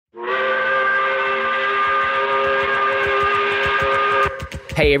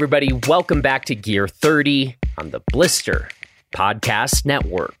Hey, everybody, welcome back to Gear 30 on the Blister Podcast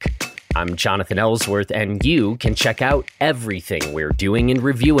Network. I'm Jonathan Ellsworth, and you can check out everything we're doing and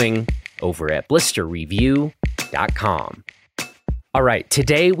reviewing over at blisterreview.com. All right,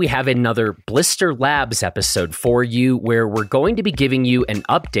 today we have another Blister Labs episode for you where we're going to be giving you an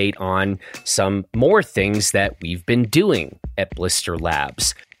update on some more things that we've been doing at Blister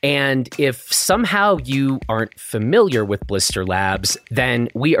Labs. And if somehow you aren't familiar with Blister Labs, then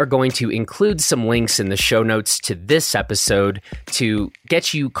we are going to include some links in the show notes to this episode to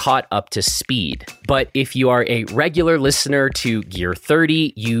get you caught up to speed. But if you are a regular listener to Gear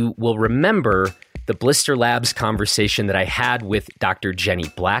 30, you will remember the Blister Labs conversation that I had with Dr. Jenny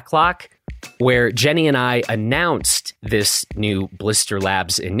Blacklock, where Jenny and I announced this new Blister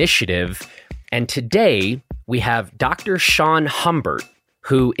Labs initiative. And today we have Dr. Sean Humbert,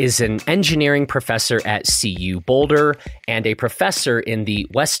 who is an engineering professor at CU Boulder and a professor in the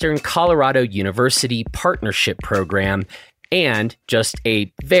Western Colorado University Partnership Program, and just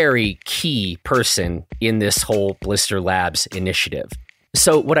a very key person in this whole Blister Labs initiative.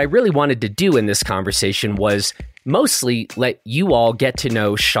 So what I really wanted to do in this conversation was mostly let you all get to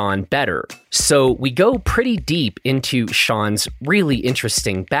know Sean better. So we go pretty deep into Sean's really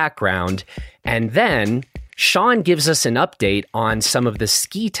interesting background, and then Sean gives us an update on some of the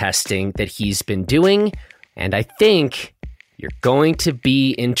ski testing that he's been doing, and I think you're going to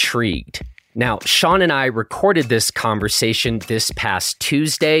be intrigued. Now, Sean and I recorded this conversation this past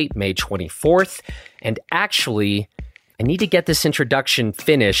Tuesday, May 24th, and actually, I need to get this introduction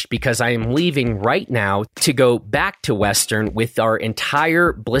finished because I am leaving right now to go back to Western with our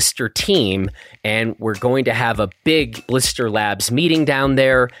entire Blister team, and we're going to have a big Blister Labs meeting down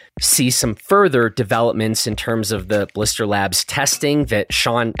there, see some further developments in terms of the Blister Labs testing that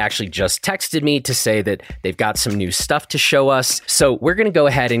Sean actually just texted me to say that they've got some new stuff to show us. So we're going to go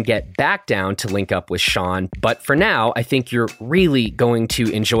ahead and get back down to link up with Sean. But for now, I think you're really going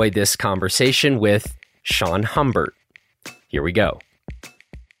to enjoy this conversation with Sean Humbert. Here we go.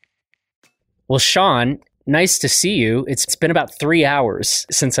 Well, Sean, nice to see you. It's been about 3 hours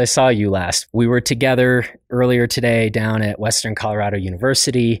since I saw you last. We were together earlier today down at Western Colorado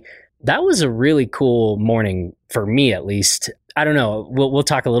University. That was a really cool morning for me, at least. I don't know. We'll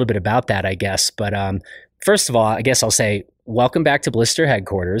talk a little bit about that, I guess. But first of all, I guess I'll say welcome back to Blister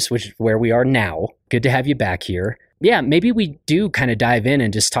headquarters, which is where we are now. Good to have you back here. Yeah, maybe we do kind of dive in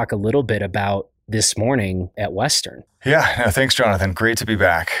and just talk a little bit about this morning at Western. Yeah, no, thanks, Jonathan. Great to be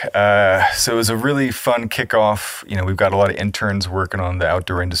back. So it was a really fun kickoff. You know, we've got a lot of interns working on the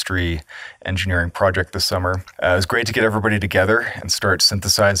outdoor industry engineering project this summer. It was great to get everybody together and start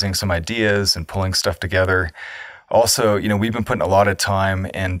synthesizing some ideas and pulling stuff together. Also, you know, we've been putting a lot of time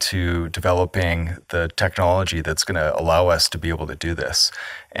into developing the technology that's going to allow us to be able to do this.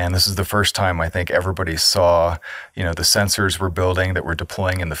 And this is the first time I think everybody saw, you know, the sensors we're building that we're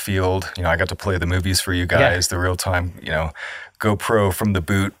deploying in the field. You know, I got to play the movies for you guys, the real time, you know, GoPro from the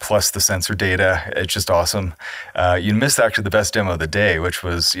boot plus the sensor data. It's just awesome. You missed actually the best demo of the day, which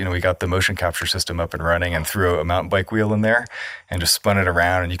was, you know, we got the motion capture system up and running and threw a mountain bike wheel in there and just spun it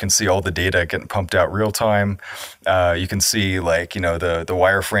around, and you can see all the data getting pumped out real time. You can see, like, you know, the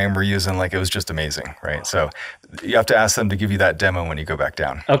wireframe we're using, like, it was just amazing, right? So you have to ask them to give you that demo when you go back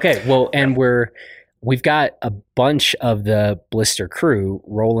down. Okay, well, and we've got a bunch of the Blister crew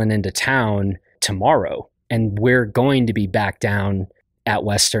rolling into town tomorrow. And we're going to be back down at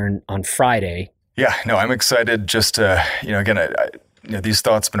Western on Friday. Yeah, no, I'm excited just to, you know, again, you know, these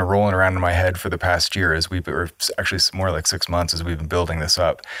thoughts have been rolling around in my head for the past year or actually more like 6 months as we've been building this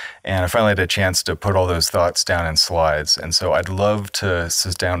up. And I finally had a chance to put all those thoughts down in slides. And so I'd love to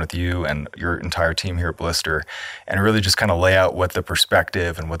sit down with you and your entire team here at Blister and really just kind of lay out what the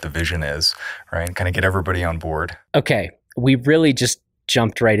perspective and what the vision is, right? And kind of get everybody on board. Okay, we really just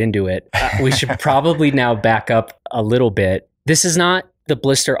jumped right into it. We should probably now back up a little bit. This is not the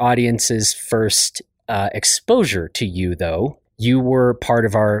Blister audience's first exposure to you, though. You were part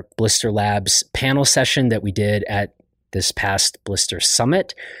of our Blister Labs panel session that we did at this past Blister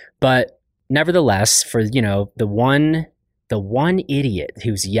Summit. But nevertheless, for, you know, the one idiot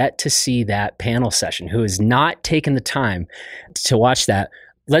who's yet to see that panel session, who has not taken the time to watch that,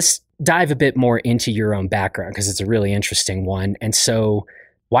 let's dive a bit more into your own background because it's a really interesting one. And so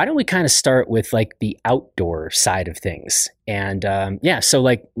why don't we kind of start with like the outdoor side of things? And so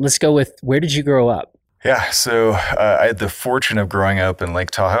like, let's go with, where did you grow up? Yeah, so I had the fortune of growing up in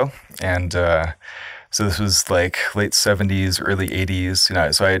Lake Tahoe, and so this was like late 70s, early 80s. You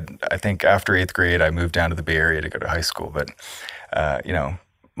know, so I think after 8th grade, I moved down to the Bay Area to go to high school. But you know,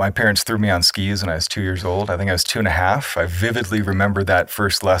 my parents threw me on skis when I was 2 years old. I think I was 2.5. I vividly remember that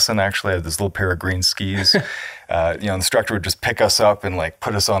first lesson. Actually, I had this little pair of green skis. The instructor would just pick us up and like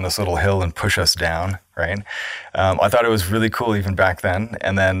put us on this little hill and push us down, right? I thought it was really cool even back then.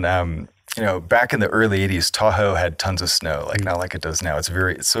 And then, back in the early 80s, Tahoe had tons of snow, like not like it does now.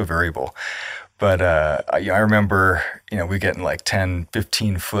 It's so variable. But I remember, we getting like 10,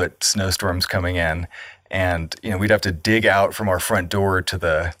 15-foot snowstorms coming in. And, we'd have to dig out from our front door to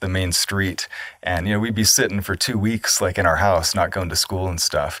the main street. And, we'd be sitting for 2 weeks, like in our house, not going to school and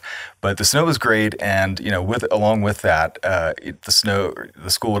stuff. But the snow was great. And, along with that, the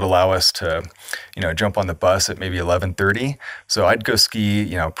school would allow us to, jump on the bus at maybe 11:30. So I'd go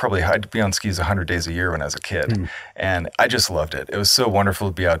ski, I'd be on skis 100 days a year when I was a kid. And I just loved it. It was so wonderful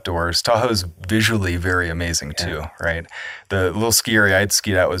to be outdoors. Tahoe's visually very amazing too, right? The little ski area I'd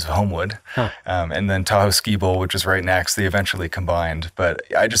skied at was Homewood. And then Tahoe Ski Bowl, which is right next. They eventually combined. But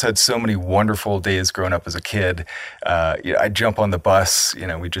I just had so many wonderful days growing up as a kid. I'd jump on the bus,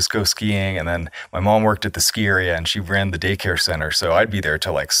 we'd just go skiing. And then my mom worked at the ski area and she ran the daycare center. So I'd be there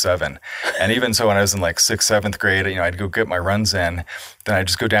till like 7. And even so when I was in like 6th, 7th grade, I'd go get my runs in. Then I'd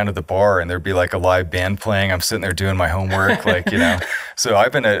just go down to the bar and there'd be like a live band playing. I'm sitting there doing my homework, So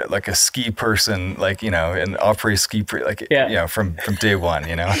I've been a ski person, an après ski, from day one,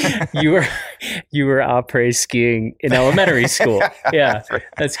 You were après skiing in elementary school. Yeah,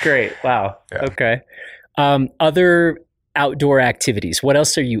 that's great. Wow. Yeah. Okay. Other outdoor activities, what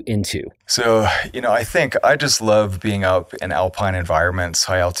else are you into? So, I think I just love being up in alpine environments,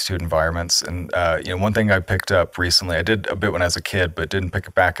 high altitude environments. And, one thing I picked up recently, I did a bit when I was a kid, but didn't pick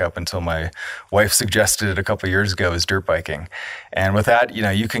it back up until my wife suggested it a couple of years ago, is dirt biking. And with that,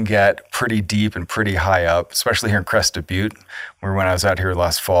 you can get pretty deep and pretty high up, especially here in Crested Butte, where when I was out here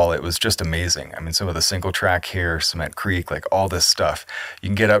last fall, it was just amazing. I mean, some of the single track here, Cement Creek, like all this stuff, you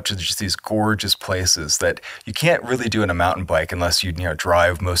can get up to just these gorgeous places that you can't really do in a mountain bike unless you,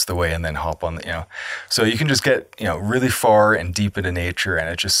 drive most of the way and then hop on so you can just get, really far and deep into nature, and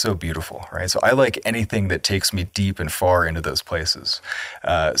it's just so beautiful, right? So I like anything that takes me deep and far into those places.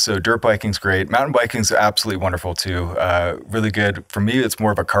 So dirt biking's great. Mountain biking's absolutely wonderful too. Really good. For me, it's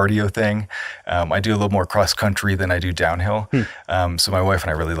more of a cardio thing. I do a little more cross country than I do downhill. So my wife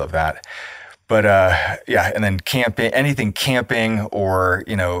and I really love that. But and then anything camping or,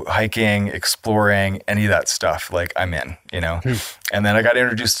 hiking, exploring, any of that stuff, like I'm in, And then I got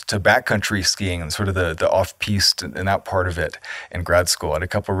introduced to backcountry skiing and sort of the off-piste and that part of it in grad school. I had a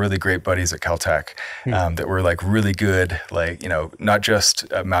couple of really great buddies at Caltech that were like really good, not just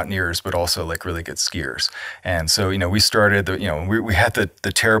mountaineers, but also like really good skiers. And so, we started, we had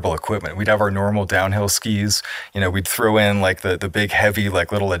the terrible equipment. We'd have our normal downhill skis, we'd throw in like the big heavy,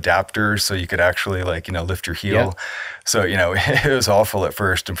 like little adapters so you could actually lift your heel. Yeah. So, it was awful at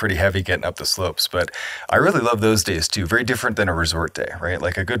first and pretty heavy getting up the slopes, but I really love those days too. Very different than a resort day, right?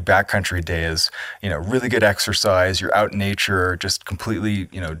 Like a good backcountry day is, really good exercise. You're out in nature, just completely,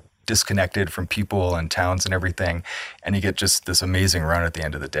 disconnected from people and towns and everything. And you get just this amazing run at the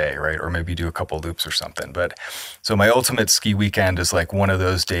end of the day, right? Or maybe do a couple of loops or something. But so my ultimate ski weekend is like one of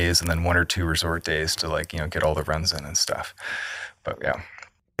those days and then 1 or 2 resort days to get all the runs in and stuff. But yeah.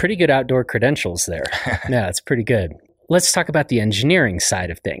 Pretty good outdoor credentials there. Yeah, it's pretty good. Let's talk about the engineering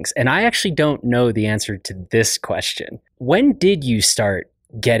side of things. And I actually don't know the answer to this question. When did you start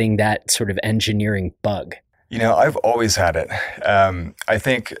getting that sort of engineering bug? I've always had it. I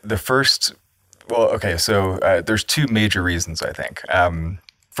think there's 2 major reasons, I think.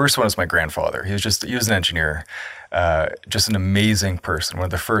 First one is my grandfather. He was an engineer, just an amazing person, one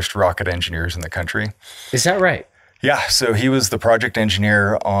of the first rocket engineers in the country. Is that right? Yeah, so he was the project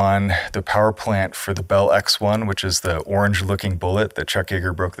engineer on the power plant for the Bell X-1, which is the orange-looking bullet that Chuck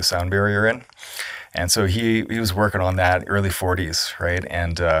Yeager broke the sound barrier in. And so he was working on that early 40s, right?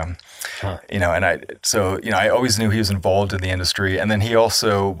 And I always knew he was involved in the industry. And then he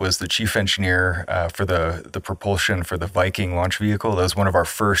also was the chief engineer for the propulsion for the Viking launch vehicle. That was one of our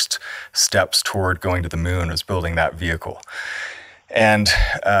first steps toward going to the moon, was building that vehicle. And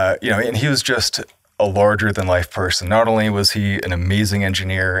and he was just a larger than life person. Not only was he an amazing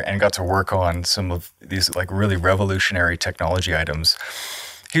engineer and got to work on some of these like really revolutionary technology items,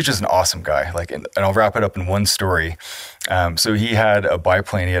 he was just an awesome guy. And I'll wrap it up in one story. So he had a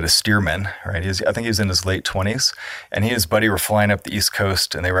biplane. He had a Stearman, right? I think he was in his late 20s, and he and his buddy were flying up the East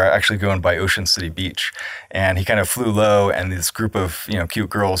Coast, and they were actually going by Ocean City Beach. And he kind of flew low, and this group of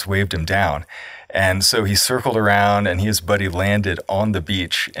cute girls waved him down. And so he circled around, and his buddy landed on the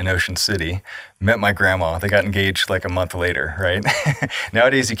beach in Ocean City, met my grandma. They got engaged like a month later, right?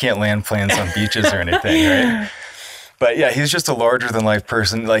 Nowadays, you can't land planes on beaches or anything, right? But yeah, he's just a larger than life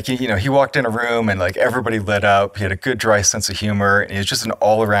person. Like, he walked in a room and like everybody lit up. He had a good, dry sense of humor. And he was just an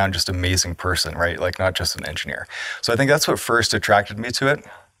all around, just amazing person, right? Like not just an engineer. So I think that's what first attracted me to it.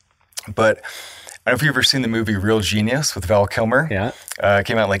 But I don't know if you've ever seen the movie Real Genius with Val Kilmer. Yeah. It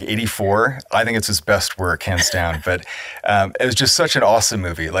came out in like 1984. I think it's his best work, hands down. But it was just such an awesome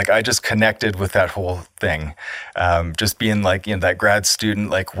movie. Like I just connected with that whole thing. Just being like, that grad student,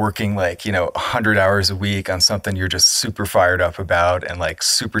 like working like, 100 hours a week on something you're just super fired up about and like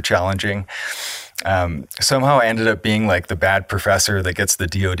super challenging. Somehow I ended up being like the bad professor that gets the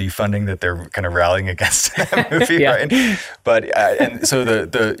DoD funding that they're kind of rallying against in that movie, right? But and so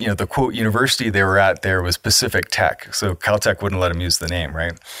the quote university they were at there was Pacific Tech, so Caltech wouldn't let him use the name,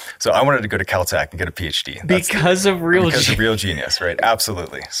 right? So I wanted to go to Caltech and get a PhD because of Real Genius, right?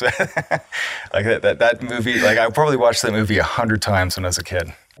 Absolutely. So like that movie, like I probably watched that movie 100 times when I was a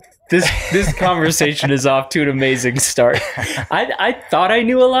kid. This conversation is off to an amazing start. I thought I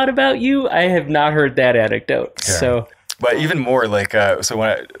knew a lot about you. I have not heard that anecdote. Yeah. So, but even more like, so when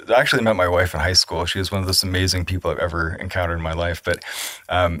I actually met my wife in high school, she was one of those amazing people I've ever encountered in my life. But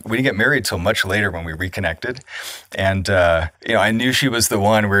we didn't get married till much later when we reconnected. And, I knew she was the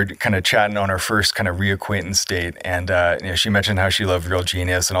one. We were kind of chatting on our first kind of reacquaintance date. And, she mentioned how she loved Real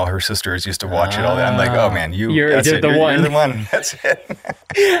Genius and all her sisters used to watch it all day. I'm like, oh man, you're the one. That's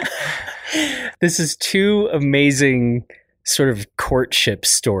it. This is two amazing sort of courtship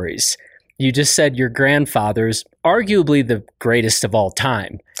stories. You just said your grandfather's arguably the greatest of all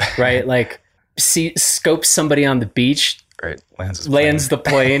time, right? Like scopes somebody on the beach, right? Lands the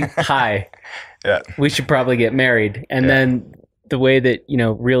plane. Hi. Yeah. We should probably get married. And then the way that,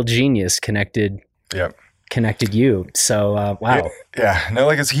 Real Genius connected you. So, wow. Yeah. No,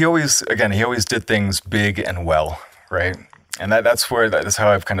 like he always did things big and well, right? And that's how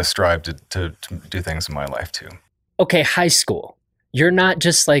I've kind of strived to do things in my life too. Okay, high school. You're not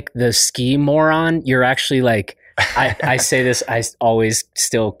just like the ski moron. You're actually like, I say this, I always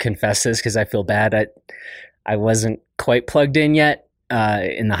still confess this because I feel bad. I wasn't quite plugged in yet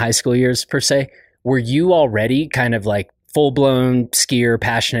in the high school years per se. Were you already kind of like full-blown skier,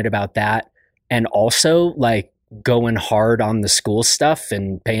 passionate about that, and also like going hard on the school stuff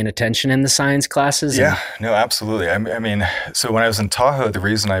and paying attention in the science classes? Yeah, no, absolutely. I mean, so when I was in Tahoe, the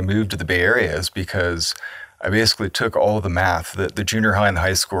reason I moved to the Bay Area is because I basically took all of the math. The junior high and the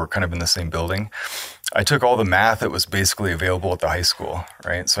high school were kind of in the same building. I took all the math that was basically available at the high school,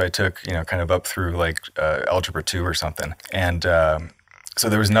 right? So I took, kind of up through like Algebra 2 or something. And so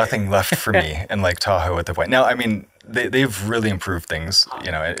there was nothing left for me in like Tahoe at the point. Now, I mean, they've really improved things,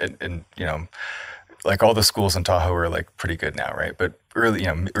 and like all the schools in Tahoe are like pretty good now, right? But early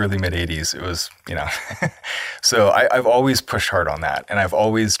mid 80s, it was, so I've always pushed hard on that. And I've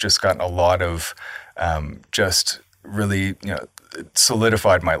always just gotten a lot of just really,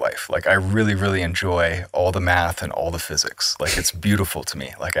 solidified my life. Like I really, really enjoy all the math and all the physics. Like it's beautiful to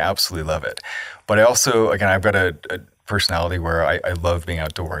me. Like I absolutely love it. But I also, again, I've got a personality where I love being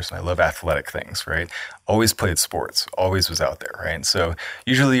outdoors and I love athletic things, right? Always played sports, always was out there, right? So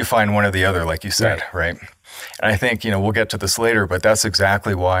usually you find one or the other, like you said, right? And I think, we'll get to this later, but that's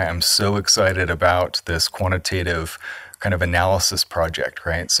exactly why I'm so excited about this quantitative kind of analysis project,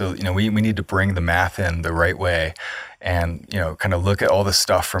 right? So, we need to bring the math in the right way and, kind of look at all this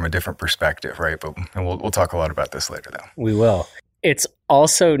stuff from a different perspective, right? But we'll talk a lot about this later though. We will. It's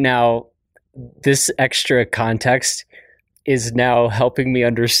also now, this extra context is now helping me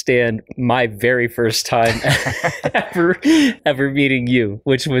understand my very first time ever meeting you,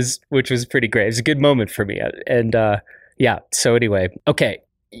 which was pretty great. It was a good moment for me. And so anyway, okay,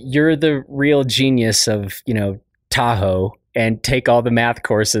 you're the real genius of, Tahoe, and take all the math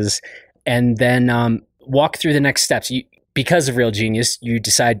courses and then walk through the next steps. Because of Real Genius, you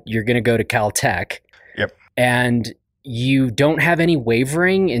decide you're going to go to Caltech. Yep. And you don't have any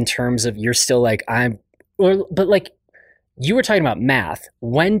wavering in terms of you're still like, but like you were talking about math.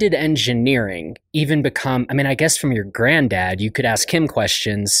 When did engineering even become, I guess from your granddad, you could ask him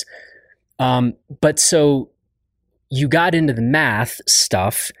questions. But so you got into the math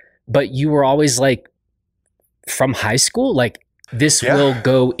stuff, but you were always like, from high school, like this will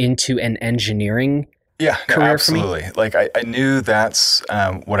go into an engineering career absolutely. For me? Like I knew that's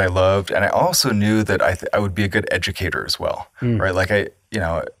what I loved. And I also knew that I would be a good educator as well, right? Like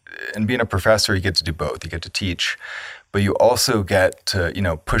and being a professor, you get to do both. You get to teach, but you also get to,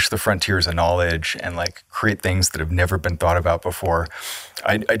 push the frontiers of knowledge and like create things that have never been thought about before.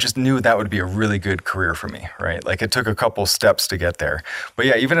 I just knew that would be a really good career for me, right? Like it took a couple steps to get there. But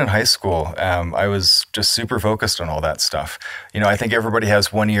yeah, even in high school, I was just super focused on all that stuff. I think everybody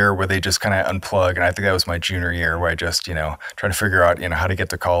has one year where they just kind of unplug. And I think that was my junior year where I just, try to figure out, how to get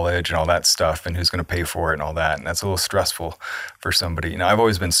to college and all that stuff and who's going to pay for it and all that. And that's a little stressful for somebody. I've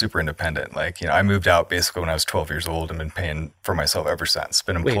always been super independent. Like, I moved out basically when I was 12 years old and been paying for myself ever since.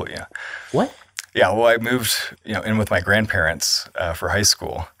 Been employed. Wait, what? Yeah, well, I moved, in with my grandparents for high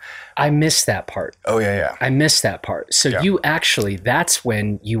school. I missed that part. Oh, yeah. I missed that part. So you actually, that's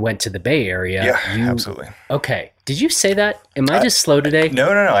when you went to the Bay Area. Yeah, absolutely. Okay. Did you say that? Am I just slow today? No,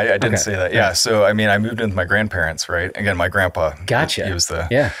 I didn't say that. Yeah. So, I moved in with my grandparents, right? Again, my grandpa. Gotcha. He was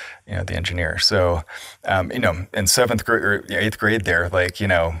the engineer. So, in seventh grade or eighth grade there, like,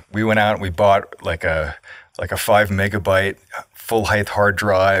 we went out and we bought like a 5 megabyte full height hard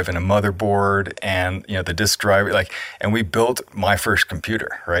drive and a motherboard and, the disk drive, and we built my first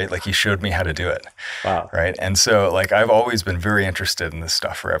computer, right? Like he showed me how to do it. Wow. Right. And so like, I've always been very interested in this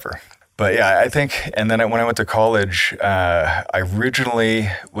stuff forever. But yeah, I think, and then when I went to college, I originally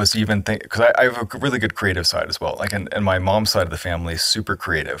was even thinking, because I have a really good creative side as well. Like, and my mom's side of the family is super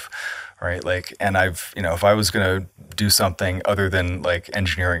creative, right? Like, and I've, if I was going to do something other than like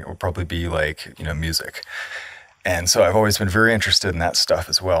engineering, it would probably be like, music. And so I've always been very interested in that stuff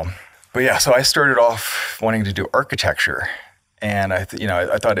as well. But yeah, so I started off wanting to do architecture. And I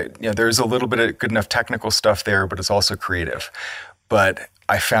thought there's a little bit of good enough technical stuff there, but it's also creative. But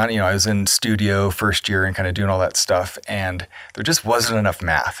I found, I was in studio first year and kind of doing all that stuff, and there just wasn't enough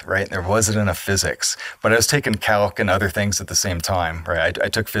math, right? There wasn't enough physics. But I was taking calc and other things at the same time, right? I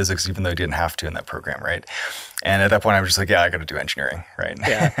took physics even though I didn't have to in that program, right? And at that point, I was just like, yeah, I got to do engineering, right?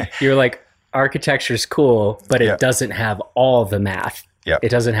 Yeah, you're like, architecture's cool, but it doesn't have all the math. Yep. It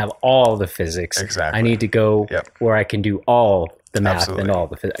doesn't have all the physics. Exactly. I need to go where I can do all the math and all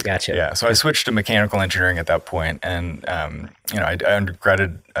the physics. Gotcha. Yeah. So I switched to mechanical engineering at that point, and I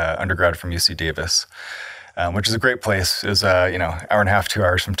undergrad from UC Davis, which is a great place. It was hour and a half, 2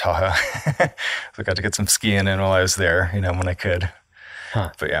 hours from Tahoe. So I got to get some skiing in while I was there, when I could.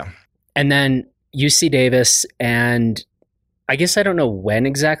 Huh. But yeah. And then UC Davis, and I guess I don't know when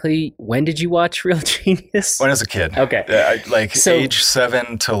did you watch Real Genius? When I was a kid. Okay. Age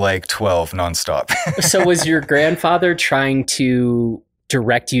 7 to like 12 nonstop. So was your grandfather trying to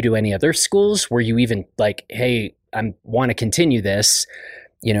direct you to any other schools? Were you even like, hey, I want to continue this,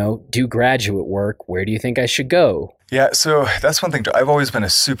 do graduate work. Where do you think I should go? Yeah, so that's one thing. I've always been a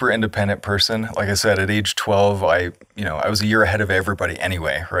super independent person. Like I said, at age 12, I was a year ahead of everybody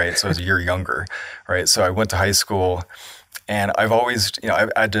anyway, right? So I was a year younger, right? So I went to high school. And I've always, I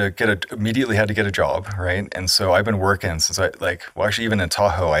had to immediately had to get a job, right? And so I've been working since actually even in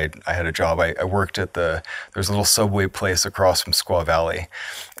Tahoe, I had a job. I worked at there's a little Subway place across from Squaw Valley,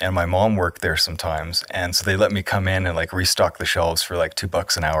 and my mom worked there sometimes. And so they let me come in and like restock the shelves for like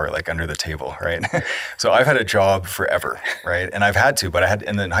 $2 an hour, like under the table, right? So I've had a job forever, right? And I've had to, but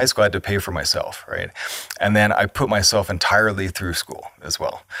and then in high school I had to pay for myself, right? And then I put myself entirely through school as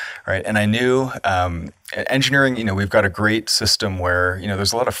well, right? And I knew, engineering, we've got a great system where,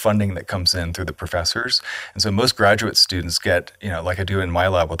 there's a lot of funding that comes in through the professors. And so most graduate students get, like I do in my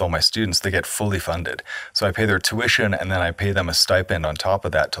lab with all my students, they get fully funded. So I pay their tuition and then I pay them a stipend on top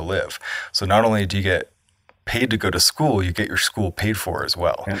of that to live. So not only do you get paid to go to school, you get your school paid for as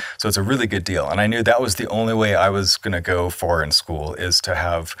well. Yeah. So it's a really good deal. And I knew that was the only way I was going to go far in school, is to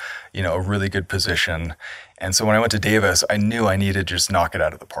have, a really good position. And so when I went to Davis, I knew I needed to just knock it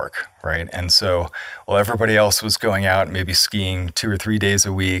out of the park, right? And so while everybody else was going out and maybe skiing 2 or 3 days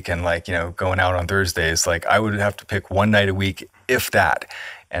a week and going out on Thursdays, I would have to pick one night a week, if that,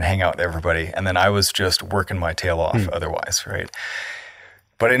 and hang out with everybody. And then I was just working my tail off otherwise, right?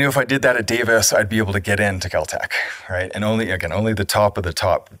 But I knew if I did that at Davis, I'd be able to get into Caltech, right? And only the top of the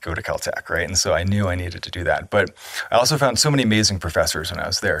top go to Caltech, right? And so I knew I needed to do that. But I also found so many amazing professors when I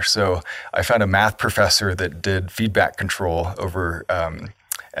was there. So I found a math professor that did feedback control over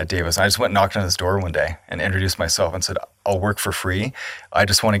at Davis. I just went and knocked on his door one day and introduced myself and said, I'll work for free. I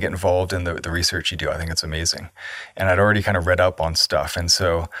just want to get involved in the research you do. I think it's amazing. And I'd already kind of read up on stuff. And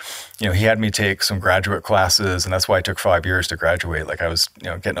so, he had me take some graduate classes, and that's why it took 5 years to graduate. I was,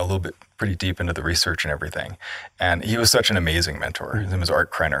 getting a little bit pretty deep into the research and everything. And he was such an amazing mentor. His name is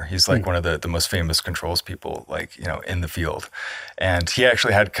Art Krenner. He's one of the most famous controls people, in the field. And he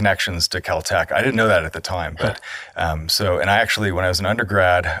actually had connections to Caltech. I didn't know that at the time, but and I actually, when I was an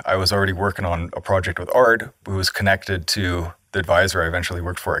undergrad, I was already working on a project with Art, who was connected to the advisor I eventually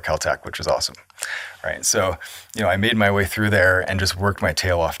worked for at Caltech, which is awesome, right? So, I made my way through there and just worked my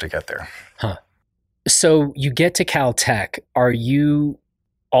tail off to get there. Huh. So you get to Caltech. Are you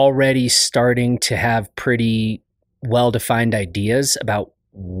already starting to have pretty well-defined ideas about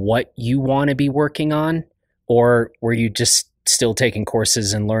what you want to be working on? Or were you just still taking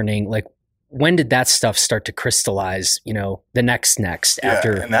courses and learning? Like, when did that stuff start to crystallize, the next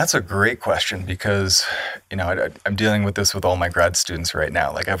after? And that's a great question because, I'm dealing with this with all my grad students right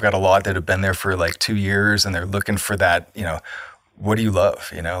now. Like, I've got a lot that have been there for like 2 years and they're looking for that, what do you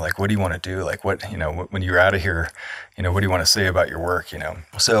love? Like, what do you want to do? Like, what, when you're out of here, what do you want to say about your work?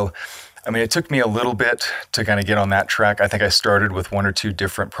 So, it took me a little bit to kind of get on that track. I think I started with 1 or 2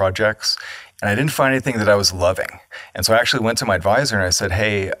 different projects and I didn't find anything that I was loving. And so I actually went to my advisor and I said,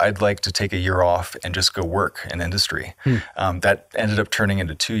 hey, I'd like to take a year off and just go work in industry. That ended up turning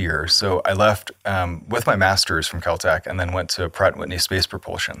into 2 years. So I left with my master's from Caltech and then went to Pratt & Whitney Space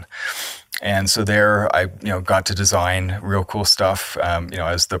Propulsion. And so there I, got to design real cool stuff,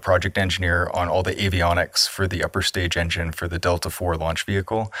 as the project engineer on all the avionics for the upper stage engine for the Delta IV launch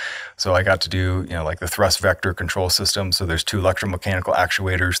vehicle. So I got to do, like the thrust vector control system. So there's 2 electromechanical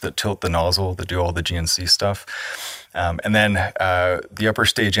actuators that tilt the nozzle that do all the GNC stuff. And then the upper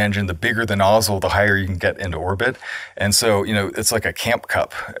stage engine, the bigger the nozzle, the higher you can get into orbit. And so, it's like a camp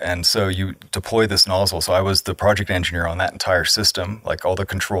cup. And so you deploy this nozzle. So I was the project engineer on that entire system, like all the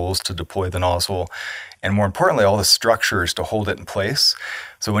controls to deploy the nozzle. And more importantly, all the structures to hold it in place.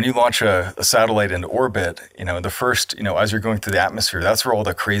 So when you launch a satellite into orbit, the first, as you're going through the atmosphere, that's where all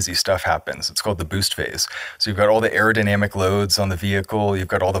the crazy stuff happens. It's called the boost phase. So you've got all the aerodynamic loads on the vehicle. You've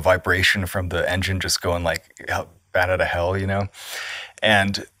got all the vibration from the engine just going like bat out of hell,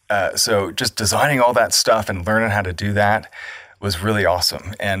 And so just designing all that stuff and learning how to do that was really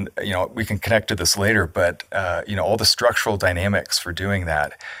awesome. And, we can connect to this later, but, all the structural dynamics for doing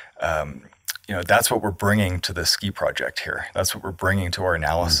that, that's what we're bringing to the ski project here. That's what we're bringing to our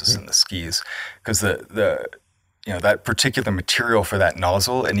analysis in the skis. Because that particular material for that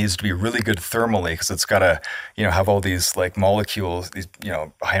nozzle, it needs to be really good thermally because it's got to, have all these like molecules, these,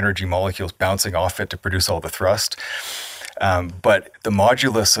 high energy molecules bouncing off it to produce all the thrust. But the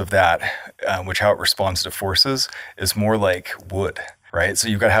modulus of that, which how it responds to forces, is more like wood, right? So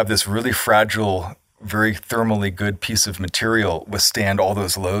you've got to have this really fragile, very thermally good piece of material withstand all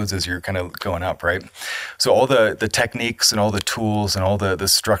those loads as you're kind of going up, right? So all the techniques and all the tools and all the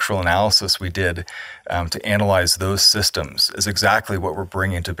structural analysis we did to analyze those systems is exactly what we're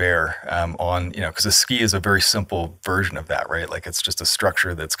bringing to bear on, because a ski is a very simple version of that, right? Like it's just a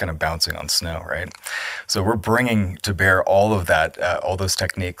structure that's kind of bouncing on snow, right? So we're bringing to bear all of that, all those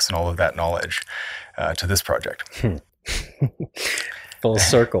techniques and all of that knowledge to this project. Full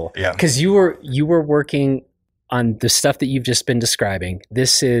circle. Yeah. Because you were working on the stuff that you've just been describing.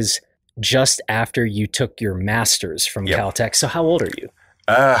 This is just after you took your master's from Caltech. So how old are you?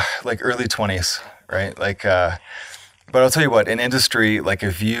 Like early 20s, right? Like, but I'll tell you what, in industry, like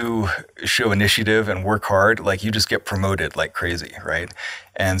if you show initiative and work hard, like you just get promoted like crazy, right?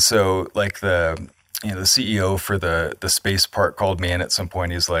 And so like the CEO for the space part called me in at some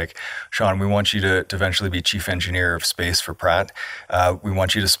point. He's like, Sean, we want you to eventually be chief engineer of space for Pratt. We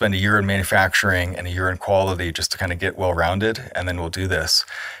want you to spend a year in manufacturing and a year in quality just to kind of get well-rounded, and then we'll do this.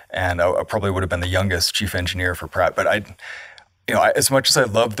 And I probably would have been the youngest chief engineer for Pratt, but as much as I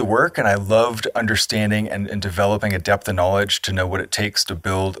loved the work and I loved understanding and developing a depth of knowledge to know what it takes to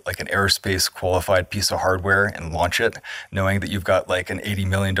build like an aerospace qualified piece of hardware and launch it, knowing that you've got like an $80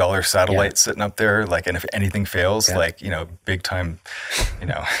 million satellite sitting up there, like, and if anything fails, like, big time,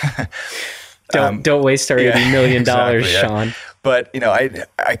 Don't waste our $80 million, exactly, Sean. But,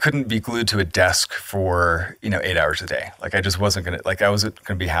 I couldn't be glued to a desk for, 8 hours a day. Like I just wasn't going to, I wasn't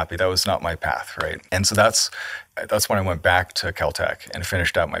going to be happy. That was not my path, right? And so that's when I went back to Caltech and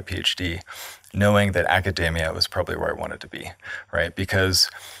finished out my PhD, knowing that academia was probably where I wanted to be, right? Because,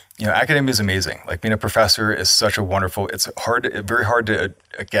 academia is amazing. Like being a professor is such a wonderful, it's very hard to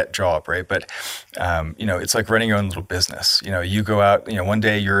get job, right? But, it's like running your own little business. You go out, one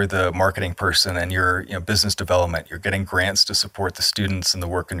day you're the marketing person and you're, business development, you're getting grants to support the students and the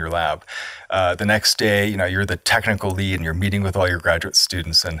work in your lab. The next day, you're the technical lead and you're meeting with all your graduate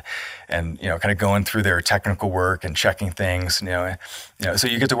students and kind of going through their technical work and checking things, so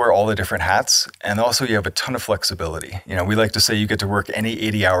you get to wear all the different hats, and also you have a ton of flexibility. We like to say you get to work any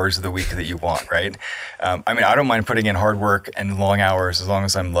 80 hours of the week that you want, right? I don't mind putting in hard work and long hours as long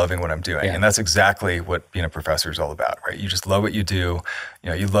as I'm loving what I'm doing. Yeah. And that's exactly what being a professor is all about, right? You just love what you do.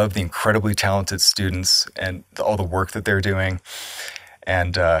 You love the incredibly talented students and all the work that they're doing.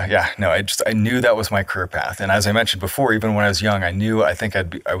 And I knew that was my career path. And as I mentioned before, even when I was young, I think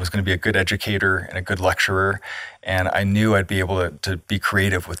I was going to be a good educator and a good lecturer. And I knew I'd be able to be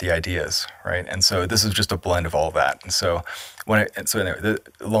creative with the ideas, right? And so this is just a blend of all of that. And so anyway, the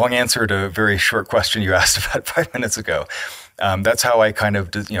long answer to a very short question you asked about 5 minutes ago. That's how I kind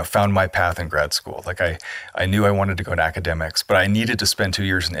of found my path in grad school. Like I knew I wanted to go into academics, but I needed to spend 2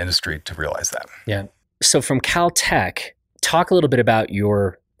 years in industry to realize that. Yeah. So from Caltech, talk a little bit about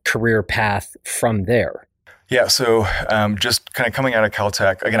your career path from there. Yeah, so just kind of coming out of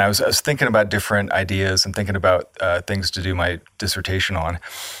Caltech, again, I was thinking about different ideas and thinking about things to do my dissertation on.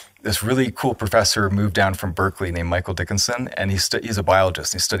 This really cool professor moved down from Berkeley named Michael Dickinson, and he's a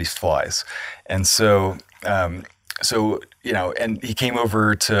biologist. And he studies flies, and so and he came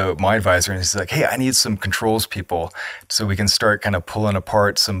over to my advisor and he's like, hey, I need some controls people so we can start kind of pulling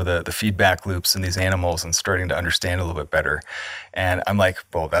apart some of the feedback loops in these animals and starting to understand a little bit better. And I'm like,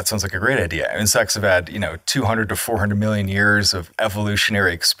 well, that sounds like a great idea. Insects have had, 200 to 400 million years of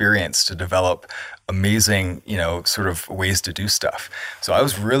evolutionary experience to develop amazing, sort of ways to do stuff. So I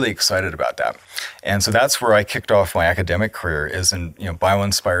was really excited about that. And so that's where I kicked off my academic career, is in,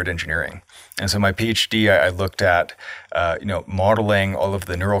 bio-inspired engineering. And so my PhD, I looked at, modeling all of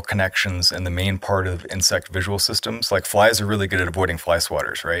the neural connections in the main part of insect visual systems. Like flies are really good at avoiding fly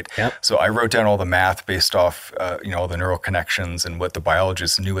swatters, right? Yep. So I wrote down all the math based off, all the neural connections and what the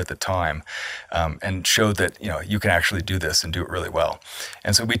biologists knew at the time, and showed that, you can actually do this and do it really well.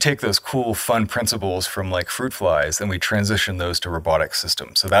 And so we take those cool, fun principles from like fruit flies and we transition those to robotic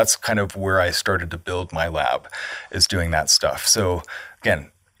systems. So that's kind of where I started to build my lab, is doing that stuff. So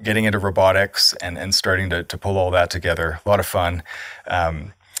again, getting into robotics and starting to pull all that together, a lot of fun.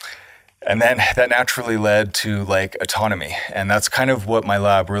 And then that naturally led to like autonomy. And that's kind of what my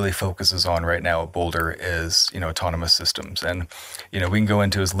lab really focuses on right now at Boulder is, autonomous systems. And, we can go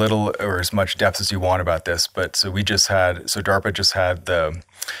into as little or as much depth as you want about this. But so DARPA just had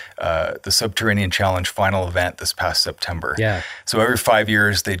the Subterranean Challenge final event this past September. Yeah. So every 5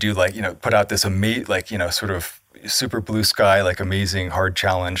 years they do put out this sort of super blue sky, like amazing hard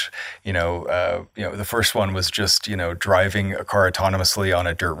challenge. The first one was just, driving a car autonomously on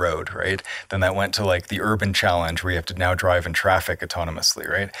a dirt road, right? Then that went to like the urban challenge where you have to now drive in traffic autonomously,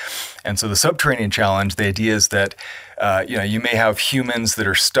 right? And so the Subterranean Challenge, the idea is that, you may have humans that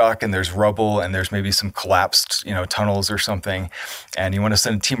are stuck and there's rubble and there's maybe some collapsed, tunnels or something. And you want to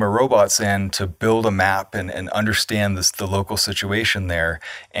send a team of robots in to build a map and understand the local situation there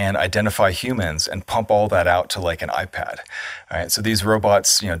and identify humans and pump all that out to like an iPad. All right. So these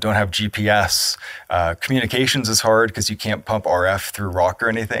robots, don't have GPS. Communications is hard because you can't pump RF through rock or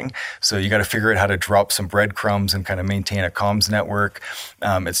anything. So you got to figure out how to drop some breadcrumbs and kind of maintain a comms network.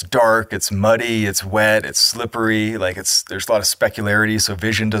 It's dark, it's muddy, it's wet, it's slippery. There's a lot of specularity, so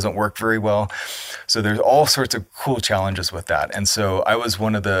vision doesn't work very well. So there's all sorts of cool challenges with that. And so I was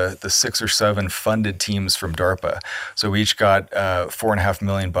one of the 6 or 7 funded teams from DARPA. So we each got $4.5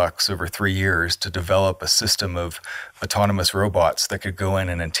 million over 3 years to develop a system of autonomous robots that could go in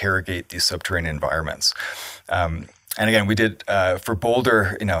and interrogate these subterranean environments. And again, we did for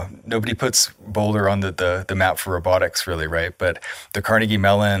Boulder, nobody puts Boulder on the map for robotics really, right? But the Carnegie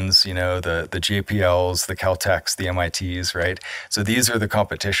Mellons, the JPLs, the Caltechs, the MITs, right? So these are the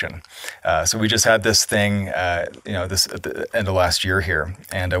competition. So we just had this thing, this at the end of last year here.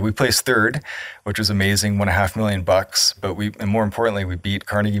 And we placed third, which was amazing, $1.5 million. But more importantly, we beat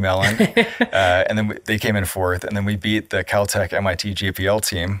Carnegie Mellon. And then they came in fourth. And then we beat the Caltech MIT JPL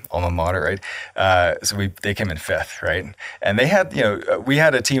team, alma mater, right? So they came in fifth. Right. And they had, we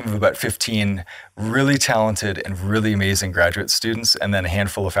had a team of about 15 really talented and really amazing graduate students, and then a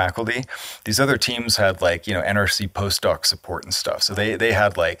handful of faculty. These other teams had NRC postdoc support and stuff. So they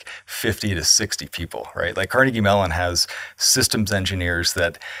had 50 to 60 people, right? Like Carnegie Mellon has systems engineers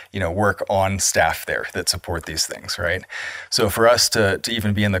that, work on staff there that support these things, right? So for us to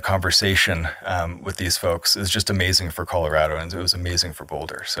even be in the conversation with these folks is just amazing for Colorado, and it was amazing for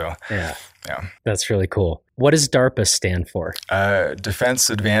Boulder. So yeah. That's really cool. What does DARPA stand for? Defense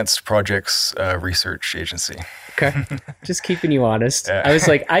Advanced Projects Research Agency. Okay. Just keeping you honest. Yeah. I was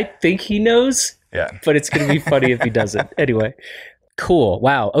like, I think he knows, but it's going to be funny if he doesn't. Anyway, cool.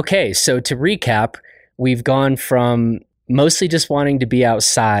 Wow. Okay. So to recap, we've gone from mostly just wanting to be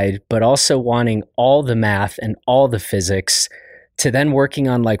outside, but also wanting all the math and all the physics, to then working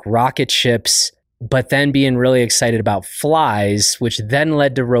on rocket ships, but then being really excited about flies, which then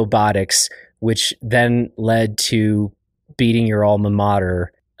led to robotics, which then led to beating your alma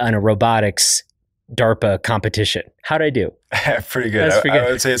mater on a robotics DARPA competition. How'd I do? Pretty good. I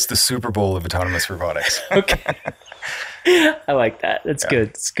would say it's the Super Bowl of autonomous robotics. Okay. I like that. That's good.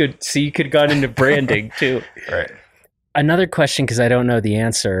 It's good. So you could have gone into branding too. Right. Another question, because I don't know the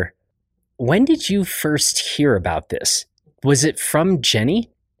answer. When did you first hear about this? Was it from Jenny?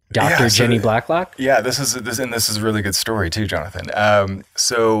 Dr. Jenny Blacklock? Yeah, this is a really good story too, Jonathan.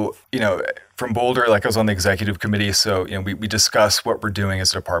 So, from Boulder, like I was on the executive committee, so we discuss what we're doing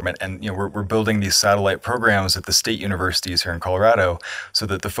as a department, and we're building these satellite programs at the state universities here in Colorado, so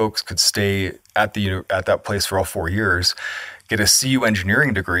that the folks could stay at that place for all 4 years, get a CU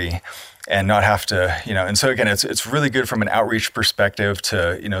engineering degree, and not have to, and so again, it's really good from an outreach perspective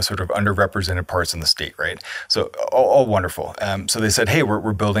to, sort of underrepresented parts in the state, right? So all wonderful. So they said, hey,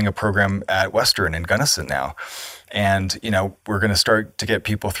 we're building a program at Western in Gunnison now. And, we're going to start to get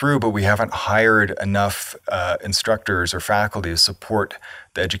people through, but we haven't hired enough instructors or faculty to support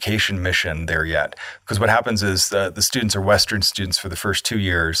the education mission there yet. Because what happens is the students are Western students for the first 2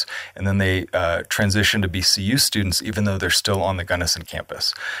 years, and then they transition to be CU students, even though they're still on the Gunnison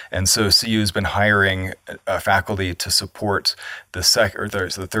campus. And so CU has been hiring faculty to support the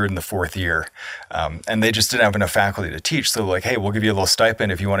third and the fourth year. And they just didn't have enough faculty to teach. So like, hey, we'll give you a little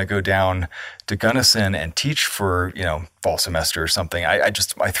stipend if you want to go down to Gunnison and teach for, fall semester or something. I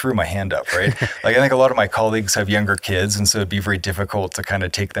threw my hand up, right? Like, I think a lot of my colleagues have younger kids, and so it'd be very difficult to kind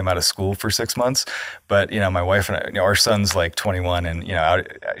of take them out of school for 6 months. But, my wife and I, our son's like 21 and, out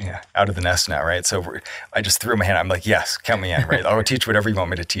of the nest now, right? So I just threw my hand. I'm like, yes, count me in, right? I'll teach whatever you want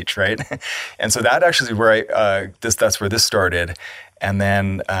me to teach, right? And so that actually is where that's where this started. And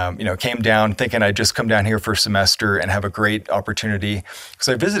then, came down thinking I'd just come down here for a semester and have a great opportunity. Because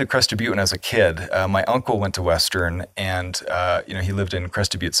I visited Crested Butte when I was a kid. My uncle went to Western, and, he lived in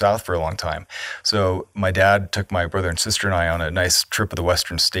Crested Butte South for a long time. So my dad took my brother and sister and I on a nice trip of the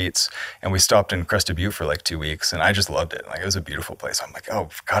Western States. And we stopped in Crested Butte for like 2 weeks. And I just loved it. Like, it was a beautiful place. I'm like, oh,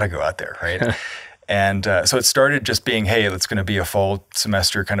 got to go out there, right? And so it started just being, hey, it's going to be a fall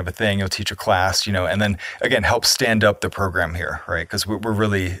semester kind of a thing. You'll teach a class, and then again, help stand up the program here, right? Because we're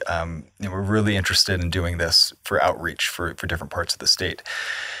really interested in doing this for outreach for different parts of the state.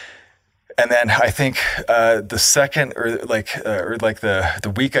 And then I think the second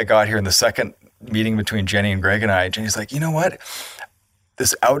the week I got here, in the second meeting between Jenny and Greg and I, Jenny's like, you know what,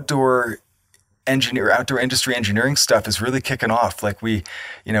 this outdoor industry engineering stuff is really kicking off. Like we've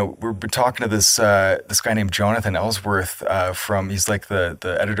been talking to this guy named Jonathan Ellsworth he's like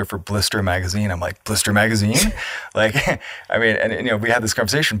the editor for Blister Magazine. I'm like, Blister Magazine? Like, I mean, and we had this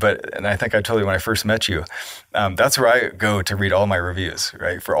conversation, and I think I told you when I first met you, that's where I go to read all my reviews,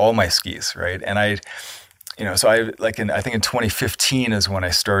 right? For all my skis, right? And I think in 2015 is when I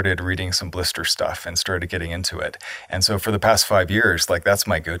started reading some Blister stuff and started getting into it. And so for the past 5 years, like, that's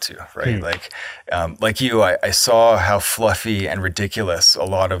my go-to, right? Like you, I saw how fluffy and ridiculous a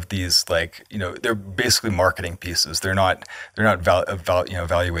lot of these, they're basically marketing pieces. They're not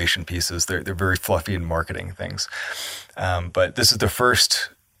valuation pieces. They're very fluffy and marketing things. But this is the first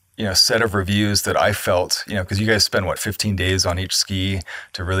set of reviews that I felt, because you guys spend 15 days on each ski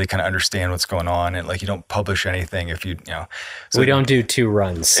to really kind of understand what's going on, and like, you don't publish anything if you. So we don't do 2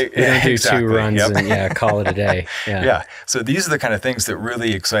 runs. We don't do exactly. 2 runs and call it a day. Yeah. So these are the kind of things that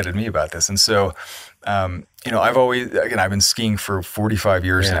really excited me about this, and so. I've been skiing for 45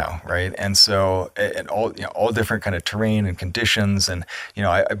 years now, right? And so, and all different kind of terrain and conditions, and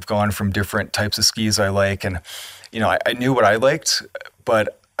I've gone from different types of skis I like, and I knew what I liked,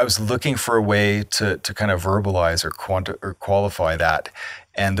 but I was looking for a way to kind of verbalize or qualify that.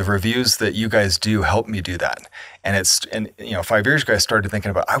 And the reviews that you guys do help me do that. And 5 years ago, I started thinking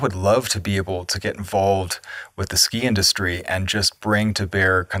about, I would love to be able to get involved with the ski industry and just bring to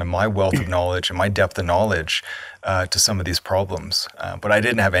bear kind of my wealth of knowledge and my depth of knowledge to some of these problems. But I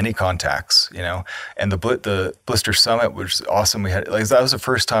didn't have any contacts, and the Blister Summit was awesome. We had, that was the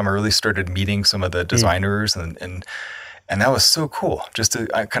first time I really started meeting some of the designers and that was so cool, just to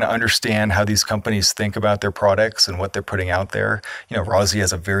kind of understand how these companies think about their products and what they're putting out there. Rossi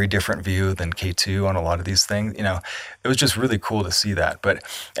has a very different view than K2 on a lot of these things. It was just really cool to see that. But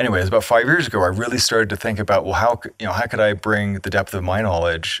anyways, about 5 years ago, I really started to think about, well, how could I bring the depth of my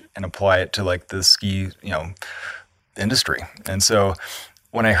knowledge and apply it to like the ski, industry? And so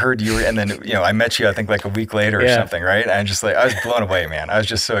when I heard you, and then, I met you, I think like a week later or something, right? And I was blown away, man. I was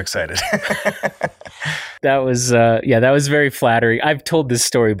just so excited. That was very flattering. I've told this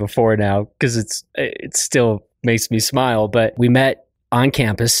story before now because it still makes me smile, but we met on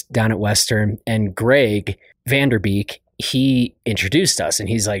campus down at Western, and Greg Vanderbeek, he introduced us, and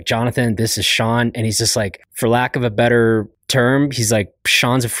he's like, Jonathan, this is Sean. And he's just like, for lack of a better term, he's like,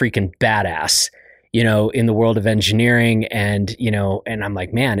 Sean's a freaking badass, in the world of engineering. And, and I'm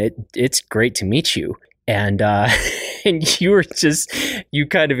like, man, it's great to meet you. And and you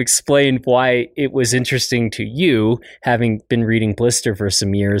kind of explained why it was interesting to you, having been reading Blister for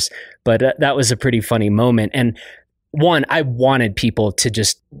some years. But that was a pretty funny moment. And one, I wanted people to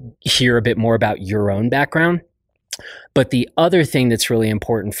just hear a bit more about your own background. But the other thing that's really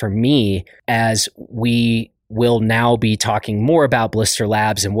important for me, as we will now be talking more about Blister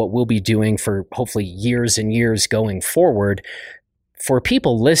Labs and what we'll be doing for hopefully years and years going forward, for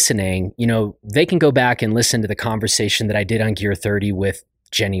people listening, they can go back and listen to the conversation that I did on Gear 30 with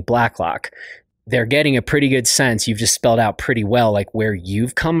Jenny Blacklock. They're getting a pretty good sense. You've just spelled out pretty well like where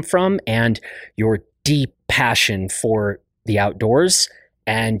you've come from and your deep passion for the outdoors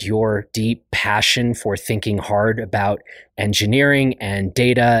and your deep passion for thinking hard about engineering and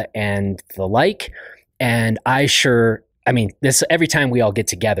data and the like. And this every time we all get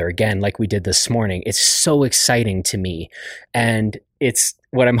together again, like we did this morning, it's so exciting to me. And it's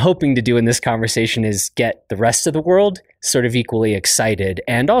what I'm hoping to do in this conversation is get the rest of the world sort of equally excited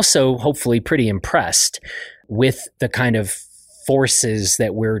and also hopefully pretty impressed with the kind of forces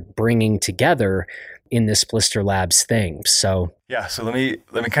that we're bringing together in this Blister Labs thing. So yeah, so let me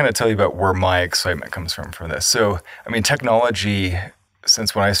kind of tell you about where my excitement comes from this. So technology,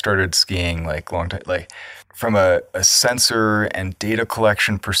 since when I started skiing, long time, from a sensor and data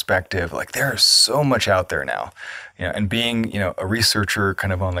collection perspective, there is so much out there now. And being, a researcher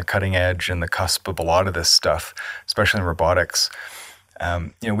kind of on the cutting edge and the cusp of a lot of this stuff, especially in robotics,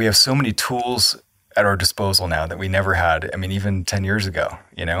 we have so many tools at our disposal now that we never had. Even 10 years ago,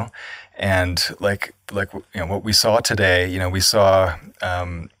 and what we saw today, we saw,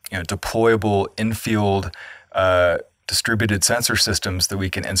 deployable infield, distributed sensor systems that we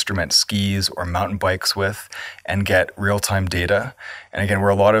can instrument skis or mountain bikes with and get real-time data. And again, where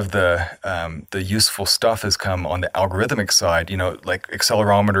a lot of the useful stuff has come on the algorithmic side,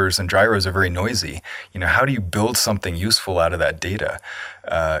 accelerometers and gyros are very noisy. How do you build something useful out of that data?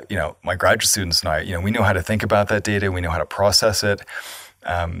 My graduate students and I, we know how to think about that data. We know how to process it.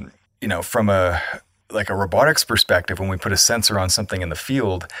 From a robotics perspective, when we put a sensor on something in the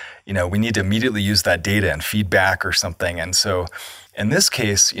field, we need to immediately use that data and feedback or something. And so in this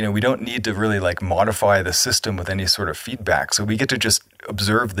case, we don't need to really modify the system with any sort of feedback. So we get to just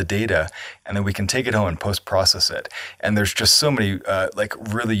observe the data and then we can take it home and post-process it. And there's just so many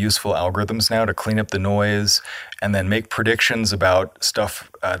really useful algorithms now to clean up the noise and then make predictions about stuff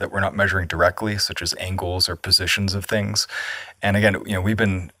that we're not measuring directly, such as angles or positions of things. And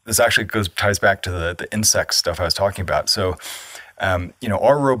again, this actually ties back to the insect stuff I was talking about. So,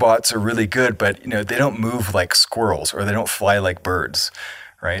 our robots are really good, but, they don't move like squirrels or they don't fly like birds,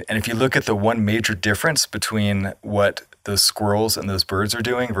 right? And if you look at the one major difference between what those squirrels and those birds are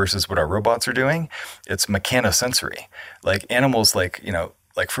doing versus what our robots are doing, it's mechanosensory. Animals like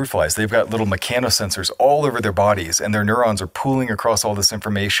fruit flies, they've got little mechanosensors all over their bodies and their neurons are pooling across all this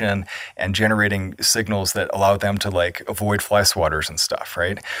information and generating signals that allow them to avoid fly swatters and stuff,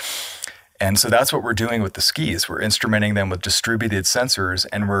 right? And so that's what we're doing with the skis. We're instrumenting them with distributed sensors,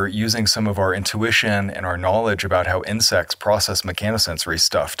 and we're using some of our intuition and our knowledge about how insects process mechanosensory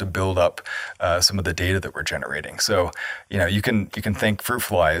stuff to build up some of the data that we're generating. So, you can thank fruit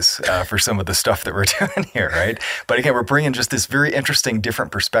flies for some of the stuff that we're doing here, right? But again, we're bringing just this very interesting,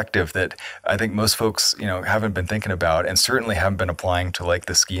 different perspective that I think most folks, haven't been thinking about and certainly haven't been applying to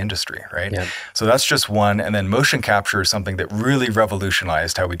the ski industry, right? Yeah. So that's just one. And then motion capture is something that really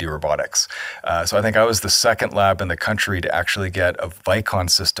revolutionized how we do robotics. So I think I was the second lab in the country to actually get a Vicon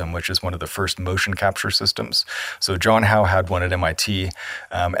system, which is one of the first motion capture systems. So John Howe had one at MIT.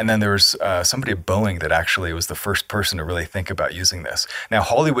 And then there was somebody at Boeing that actually was the first person to really think about using this. Now,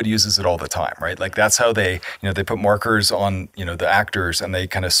 Hollywood uses it all the time, right? That's how they put markers on, the actors and they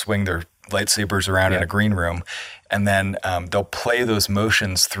kind of swing their lightsabers around in a green room. And then they'll play those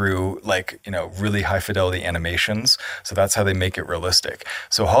motions through really high fidelity animations. So that's how they make it realistic.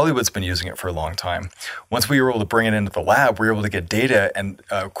 So Hollywood's been using it for a long time. Once we were able to bring it into the lab, we were able to get data and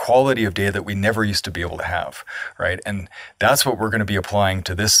quality of data that we never used to be able to have, right? And that's what we're going to be applying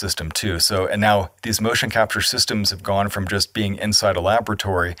to this system too. So, and now these motion capture systems have gone from just being inside a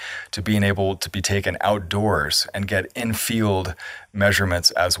laboratory to being able to be taken outdoors and get in-field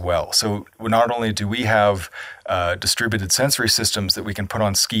measurements as well. So not only do we have distributed sensory systems that we can put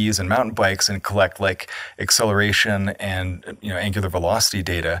on skis and mountain bikes and collect like acceleration and angular velocity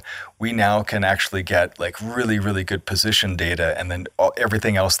data, we now can actually get like really, really good position data and then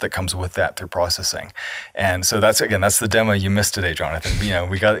everything else that comes with that through processing. And so that's the demo you missed today, Jonathan.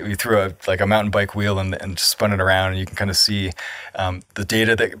 We threw a mountain bike wheel and spun it around, and you can kind of see the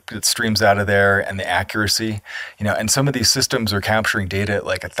data that streams out of there and the accuracy, and some of these systems are capturing data at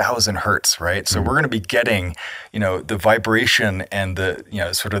like 1,000 hertz, right? So we're going to be getting, the vibration and the,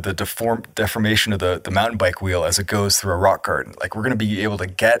 sort of the deformation of the mountain bike wheel as it goes through a rock garden. Like we're going to be able to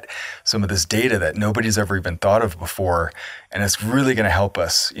get some of this data that nobody's ever even thought of before. And it's really going to help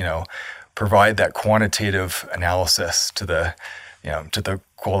us, provide that quantitative analysis to the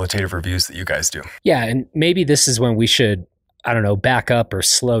qualitative reviews that you guys do. Yeah. And maybe this is when we should, back up or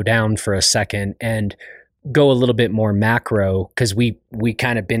slow down for a second and go a little bit more macro, because we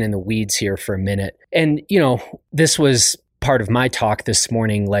kind of been in the weeds here for a minute. And, this was part of my talk this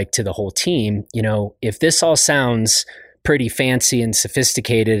morning, like to the whole team, if this all sounds pretty fancy and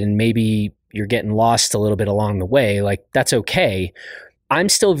sophisticated and maybe you're getting lost a little bit along the way, like that's okay. I'm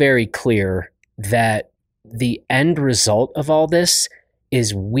still very clear that the end result of all this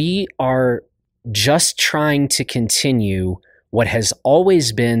is we are just trying to continue what has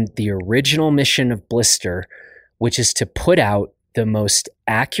always been the original mission of Blister, which is to put out the most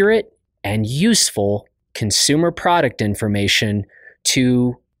accurate and useful consumer product information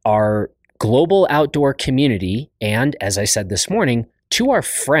to our global outdoor community. And as I said this morning, to our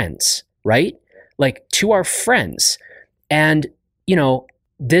friends, right? Like to our friends. And,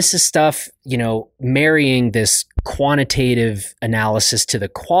 this is stuff, marrying this quantitative analysis to the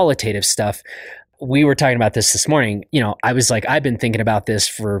qualitative stuff. We were talking about this morning. I was like, I've been thinking about this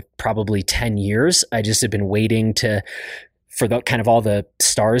for probably 10 years. I just have been waiting for the kind of all the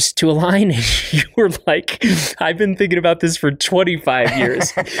stars to align. And you were like, I've been thinking about this for 25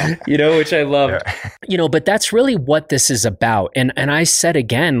 years, which I love, but that's really what this is about. And I said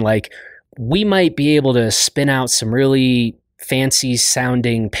again, like, we might be able to spin out some really fancy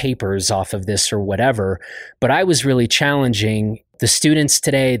sounding papers off of this or whatever, but I was really challenging the students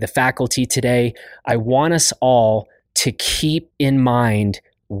today, the faculty today. I want us all to keep in mind,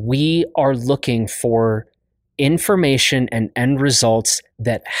 we are looking for information and end results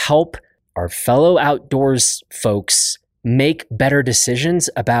that help our fellow outdoors folks make better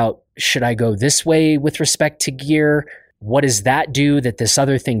decisions about, should I go this way with respect to gear? What does that do that this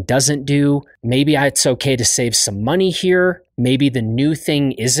other thing doesn't do? Maybe it's okay to save some money here. Maybe the new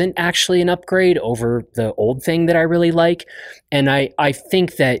thing isn't actually an upgrade over the old thing that I really like. And I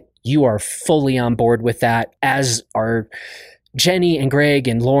think that you are fully on board with that, as are Jenny and Greg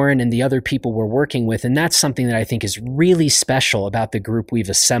and Lauren and the other people we're working with. And that's something that I think is really special about the group we've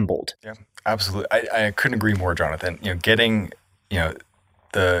assembled. Yeah, absolutely. I couldn't agree more, Jonathan. Getting,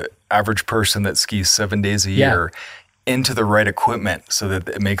 the average person that skis 7 days a year into the right equipment so that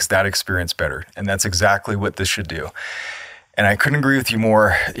it makes that experience better. And that's exactly what this should do. And I couldn't agree with you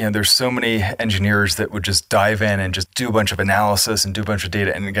more. There's so many engineers that would just dive in and just do a bunch of analysis and do a bunch of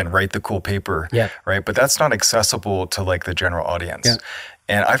data and again, write the cool paper, right? But that's not accessible to like the general audience. Yeah.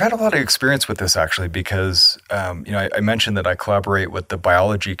 And I've had a lot of experience with this actually because, I mentioned that I collaborate with the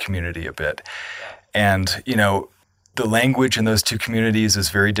biology community a bit. And, the language in those two communities is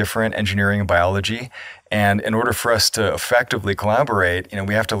very different, engineering and biology. And in order for us to effectively collaborate,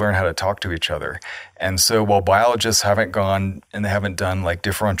 we have to learn how to talk to each other. And so while biologists haven't gone and they haven't done like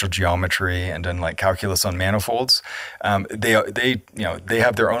differential geometry and done like calculus on manifolds, they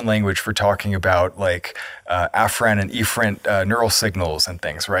have their own language for talking about like afferent and efferent neural signals and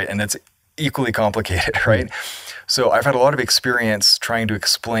things, right? And it's equally complicated, right? So I've had a lot of experience trying to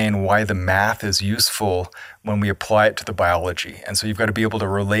explain why the math is useful when we apply it to the biology. And so you've got to be able to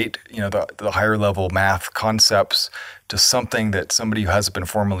relate, the higher level math concepts to something that somebody who hasn't been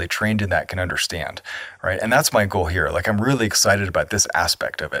formally trained in that can understand, right? And that's my goal here. Like, I'm really excited about this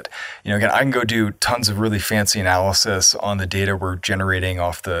aspect of it. Again, I can go do tons of really fancy analysis on the data we're generating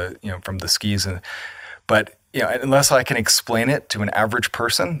off the, from the skis. But unless I can explain it to an average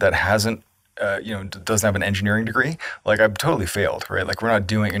person that hasn't, doesn't have an engineering degree, like I've totally failed, right? Like we're not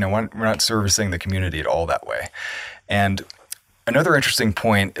doing, we're not servicing the community at all that way. And another interesting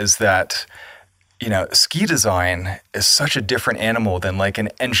point is that, ski design is such a different animal than like an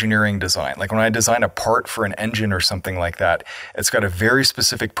engineering design. Like when I design a part for an engine or something like that, it's got a very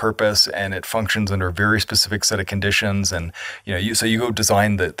specific purpose and it functions under a very specific set of conditions. And, so you go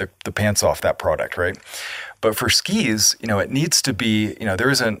design the pants off that product, right? But for skis, it needs to be,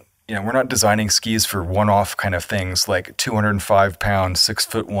 there isn't, we're not designing skis for one-off kind of things like 205-pound,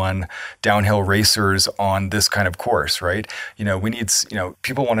 6'1" downhill racers on this kind of course, right? We need,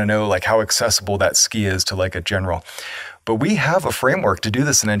 people want to know like how accessible that ski is to like a general. But we have a framework to do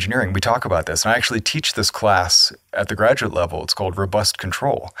this in engineering. We talk about this. And I actually teach this class at the graduate level. It's called Robust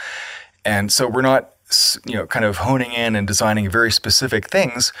Control. And so we're not, kind of honing in and designing very specific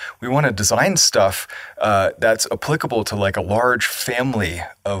things. We want to design stuff that's applicable to like a large family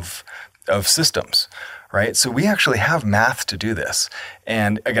of systems, right? So we actually have math to do this.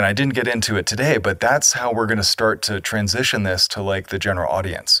 And again, I didn't get into it today, but that's how we're going to start to transition this to like the general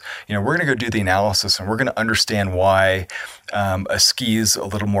audience. We're going to go do the analysis and we're going to understand why a ski's a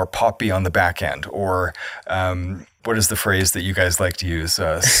little more poppy on the back end, or what is the phrase that you guys like to use?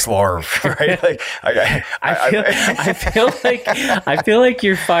 Slarv, right? Like I feel like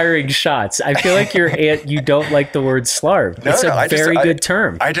you're firing shots. I feel like you don't like the word slarv. It's a very good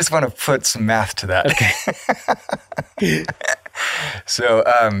term. I just want to put some math to that. Okay. So,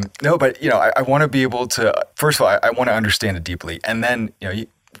 no, but, I want to be able to, first of all, I want to understand it deeply. And then,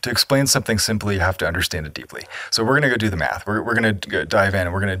 to explain something simply, you have to understand it deeply. So we're going to go do the math. We're going to dive in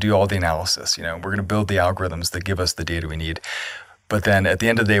and we're going to do all the analysis. We're going to build the algorithms that give us the data we need. But then at the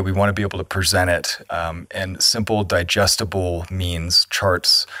end of the day, we want to be able to present it in simple, digestible means,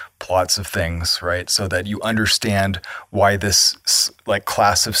 charts, plots of things, right? So that you understand why this like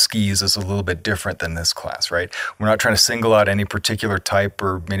class of skis is a little bit different than this class, right? We're not trying to single out any particular type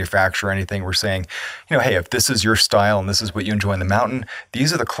or manufacturer or anything. We're saying, hey, if this is your style and this is what you enjoy in the mountain,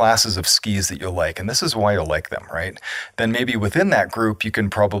 these are the classes of skis that you'll like, and this is why you'll like them, right? Then maybe within that group, you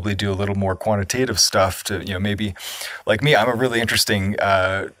can probably do a little more quantitative stuff to, maybe like me, I'm a really interesting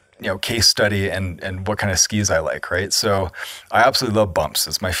case study and what kind of skis I like, right? So I absolutely love bumps.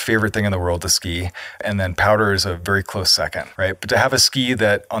 It's my favorite thing in the world to ski. And then powder is a very close second, right? But to have a ski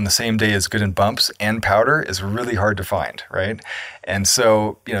that on the same day is good in bumps and powder is really hard to find, right? And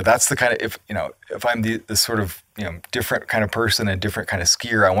so, that's the kind of, if I'm the sort of, different kind of person and different kind of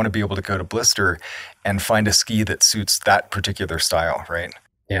skier, I want to be able to go to Blister and find a ski that suits that particular style, right?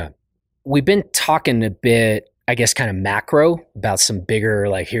 Yeah. We've been talking a bit, I guess, kind of macro about some bigger,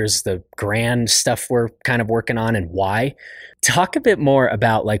 like here's the grand stuff we're kind of working on and why. Talk a bit more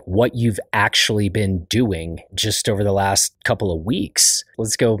about like what you've actually been doing just over the last couple of weeks.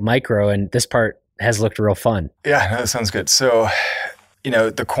 Let's go micro, and this part has looked real fun. Yeah, no, that sounds good. So,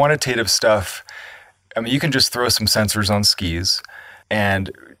 the quantitative stuff, you can just throw some sensors on skis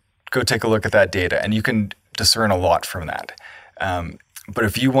and go take a look at that data, and you can discern a lot from that. But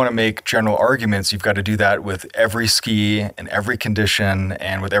if you want to make general arguments, you've got to do that with every ski and every condition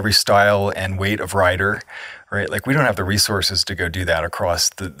and with every style and weight of rider, right? Like we don't have the resources to go do that across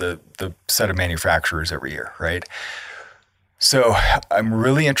the set of manufacturers every year, right? So I'm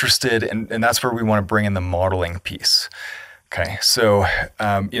really interested, and that's where we want to bring in the modeling piece. Okay, so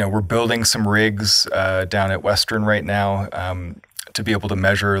we're building some rigs down at Western right now to be able to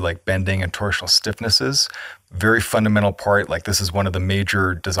measure like bending and torsional stiffnesses. Very fundamental part. Like this is one of the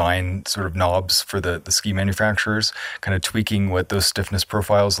major design sort of knobs for the ski manufacturers, kind of tweaking what those stiffness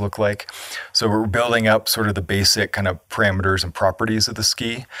profiles look like. So we're building up sort of the basic kind of parameters and properties of the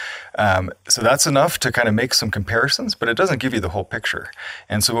ski. So that's enough to kind of make some comparisons, but it doesn't give you the whole picture.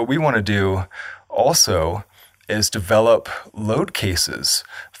 And so what we want to do also is develop load cases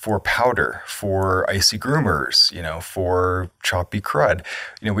for powder, for icy groomers, for choppy crud.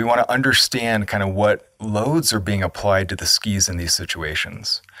 We want to understand kind of what loads are being applied to the skis in these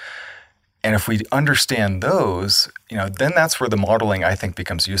situations. And if we understand those, then that's where the modeling, I think,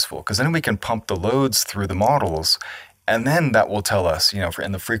 becomes useful, because then we can pump the loads through the models. And then that will tell us,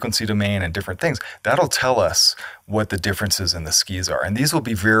 in the frequency domain and different things, that'll tell us what the differences in the skis are. And these will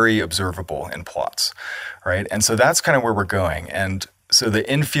be very observable in plots, right? And so that's kind of where we're going. And so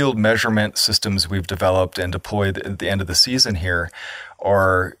the in-field measurement systems we've developed and deployed at the end of the season here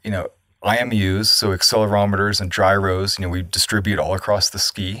are, IMUs, so accelerometers and gyros, we distribute all across the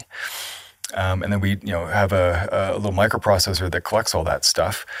ski. And then we, have a little microprocessor that collects all that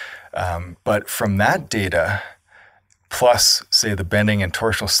stuff. But from that data, plus, say, the bending and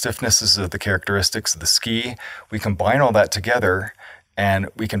torsional stiffnesses of the characteristics of the ski, we combine all that together and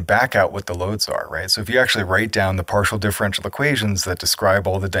we can back out what the loads are, right? So if you actually write down the partial differential equations that describe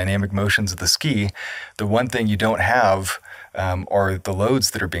all the dynamic motions of the ski, the one thing you don't have are the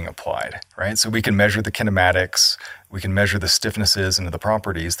loads that are being applied, right? So we can measure the kinematics, we can measure the stiffnesses and the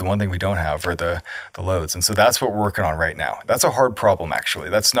properties. The one thing we don't have are the loads. And so that's what we're working on right now. That's a hard problem, actually.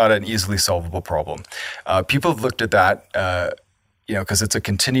 That's not an easily solvable problem. People have looked at that, because it's a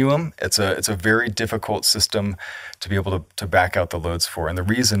continuum. It's a very difficult system to be able to back out the loads for. And the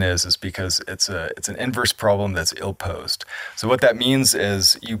reason is because it's an inverse problem that's ill-posed. So what that means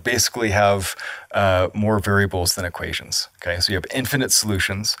is you basically have more variables than equations. Okay, so you have infinite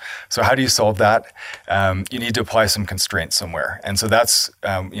solutions. So how do you solve that? You need to apply some constraints somewhere. And so that's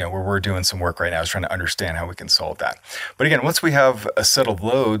where we're doing some work right now, is trying to understand how we can solve that. But again, once we have a set of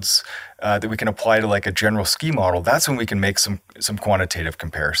loads that we can apply to like a general ski model, that's when we can make some quantitative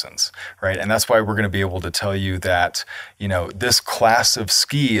comparisons, right? And that's why we're going to be able to tell you that, this class of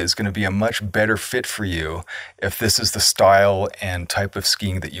ski is going to be a much better fit for you if this is the style and type of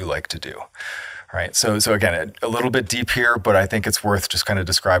skiing that you like to do. Right. So again, a little bit deep here, but I think it's worth just kind of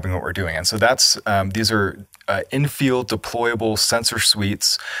describing what we're doing. And so that's these are in-field deployable sensor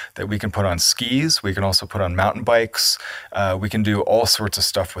suites that we can put on skis. We can also put on mountain bikes. We can do all sorts of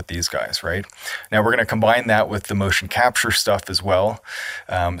stuff with these guys, right? Now we're going to combine that with the motion capture stuff as well.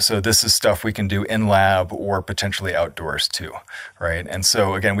 So this is stuff we can do in lab or potentially outdoors too, right? And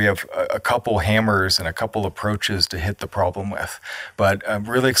so again, we have a couple hammers and a couple approaches to hit the problem with. But I'm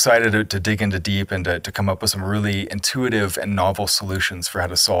really excited to dig into deep and to come up with some really intuitive and novel solutions for how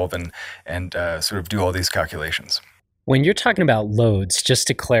to solve and sort of do all these calculations. When you're talking about loads, just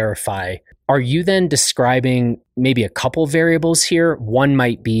to clarify, are you then describing maybe a couple variables here? One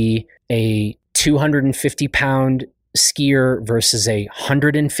might be a 250-pound skier versus a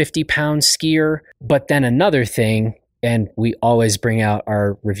 150-pound skier. But then another thing, and we always bring out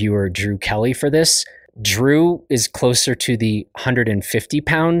our reviewer, Drew Kelly, for this. Drew is closer to the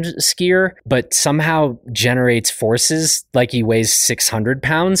 150-pound skier, but somehow generates forces like he weighs 600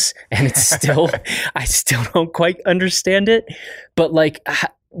 pounds. And it's still, I still don't quite understand it. But like,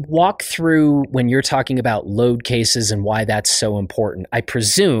 walk through when you're talking about load cases and why that's so important. I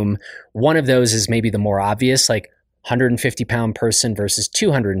presume one of those is maybe the more obvious, like 150-pound person versus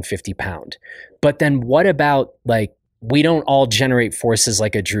 250-pound. But then what about like, we don't all generate forces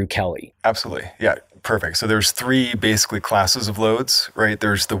like a Drew Kelly? Absolutely. Yeah. Perfect. So there's three basically classes of loads, right?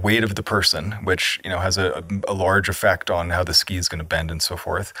 There's the weight of the person, which, has a large effect on how the ski is going to bend and so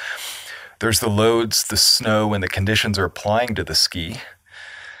forth. There's the loads, the snow, and the conditions are applying to the ski,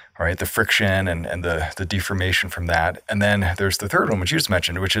 right? The friction and the deformation from that. And then there's the third one, which you just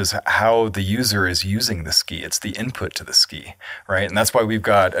mentioned, which is how the user is using the ski. It's the input to the ski, right? And that's why we've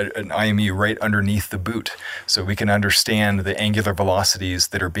got an IMU right underneath the boot. So we can understand the angular velocities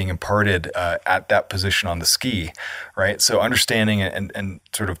that are being imparted at that position on the ski, right? So understanding and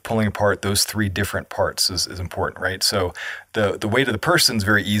sort of pulling apart those three different parts is important, right? So the weight of the person is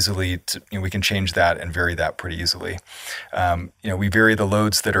very easily, we can change that and vary that pretty easily. We vary the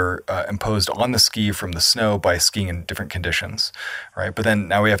loads that are imposed on the ski from the snow by skiing in different conditions, right? But then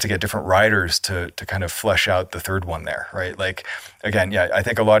now we have to get different riders to kind of flesh out the third one there, right? Like, again, yeah, I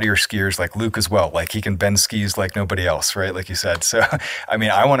think a lot of your skiers, like Luke as well, like he can bend skis like nobody else, right? Like you said. So, I mean,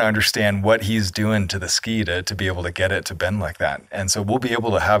 I want to understand what he's doing to the ski to be able to get it to bend like that. And so we'll be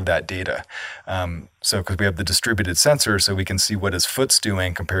able to have that data. Because we have the distributed sensor, so we can see what his foot's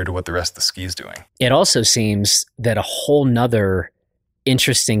doing compared to what the rest of the ski's doing. It also seems that a whole nother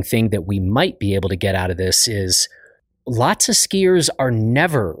interesting thing that we might be able to get out of this is lots of skiers are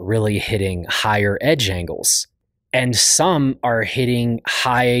never really hitting higher edge angles, and some are hitting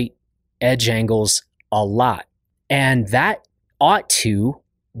high edge angles a lot. And that ought to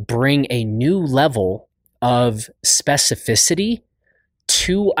bring a new level of specificity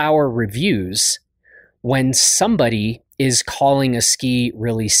to our reviews when somebody is calling a ski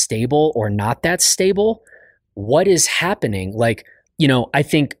really stable or not that stable. What is happening? Like, I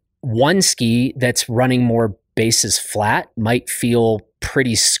think one ski that's running more bases flat might feel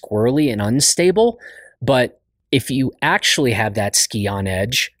pretty squirrely and unstable. But if you actually have that ski on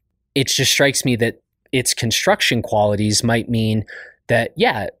edge, it just strikes me that its construction qualities might mean that,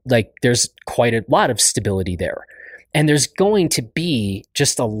 yeah, like there's quite a lot of stability there. And there's going to be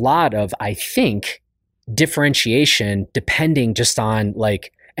just a lot of, I think, differentiation depending just on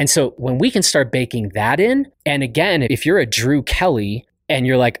like, and so when we can start baking that in, and again, if you're a Drew Kelly and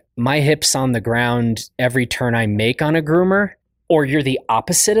you're like, my hip's on the ground every turn I make on a groomer, or you're the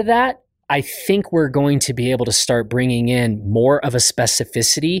opposite of that, I think we're going to be able to start bringing in more of a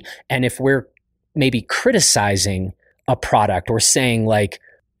specificity. And if we're maybe criticizing a product or saying like,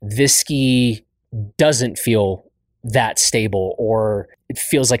 this ski doesn't feel that stable, or it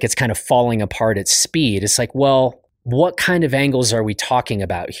feels like it's kind of falling apart at speed, it's like, well, what kind of angles are we talking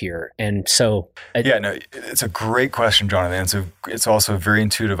about here? And so it's a great question, Jonathan. It's also a very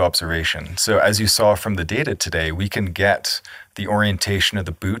intuitive observation. So as you saw from the data today, we can get the orientation of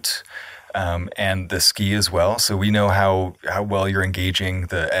the boot and the ski as well. So we know how well you're engaging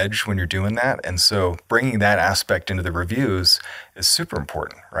the edge when you're doing that. And so bringing that aspect into the reviews is super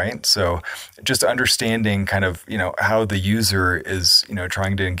important, right? So just understanding kind of, how the user is,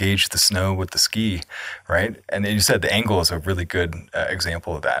 trying to engage the snow with the ski, right? And then you said the angle is a really good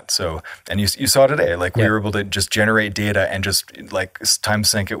example of that. So, and you saw today, like we were able to just generate data and just like time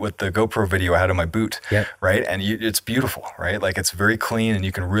sync it with the GoPro video I had on my boot, right? And it's beautiful, right? Like it's very clean and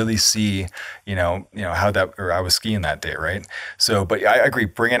you can really see, how I was skiing that day, right? So, but I agree,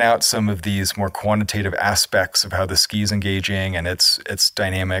 bringing out some of these more quantitative aspects of how the ski is engaging and its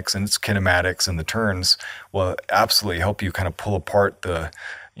dynamics and its kinematics and the turns will absolutely help you kind of pull apart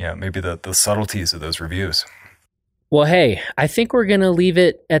maybe the subtleties of those reviews. Well, hey, I think we're going to leave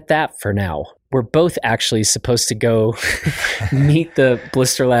it at that for now. We're both actually supposed to go meet the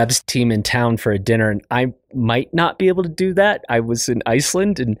Blister Labs team in town for a dinner, and I might not be able to do that. I was in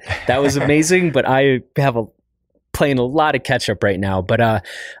Iceland, and that was amazing, but I have playing a lot of catch up right now, but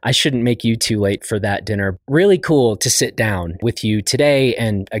I shouldn't make you too late for that dinner. Really cool to sit down with you today,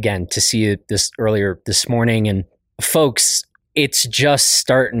 and again, to see you earlier this morning. And folks, it's just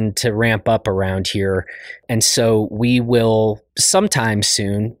starting to ramp up around here. And so we will sometime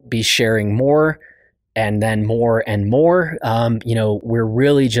soon be sharing more and then more and more. We're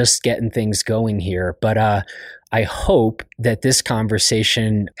really just getting things going here. But I hope that this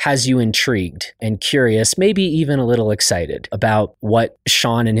conversation has you intrigued and curious, maybe even a little excited about what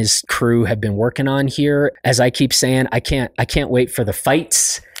Sean and his crew have been working on here. As I keep saying, I can't wait for the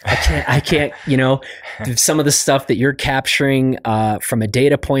fights. I can't, some of the stuff that you're capturing from a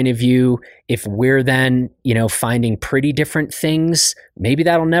data point of view, if we're then, finding pretty different things, maybe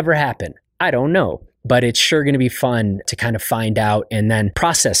that'll never happen. I don't know. But it's sure going to be fun to kind of find out and then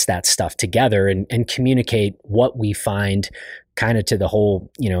process that stuff together and communicate what we find kind of to the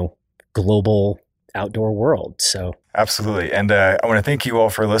whole, global outdoor world. So absolutely. And I want to thank you all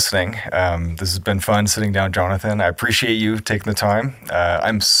for listening. This has been fun sitting down, Jonathan. I appreciate you taking the time.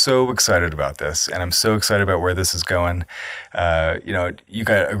 I'm so excited about this, and I'm so excited about where this is going. You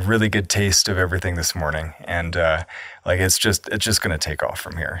got a really good taste of everything this morning, and it's just going to take off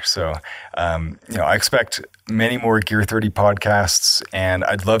from here. So, I expect many more Gear 30 podcasts, and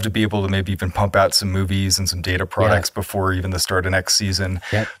I'd love to be able to maybe even pump out some movies and some data products before even the start of next season.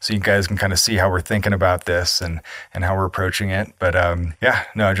 Yep. So you guys can kind of see how we're thinking about this and how we're approaching it. But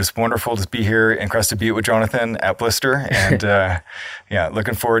just wonderful to be here in Crested Butte with Jonathan at Blister, and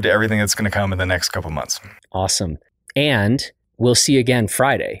looking forward to everything that's going to come in the next couple months. Awesome. And we'll see you again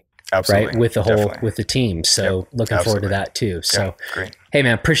Friday. Absolutely. Right, with with the team. So looking forward to that too. So great. Hey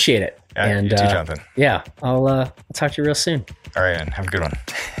man, appreciate it. Yeah, and you too, Jonathan. Yeah, I'll talk to you real soon. All right, and have a good one.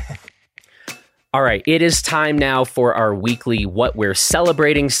 All right, it is time now for our weekly What We're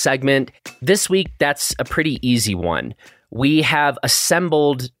Celebrating segment. This week, that's a pretty easy one. We have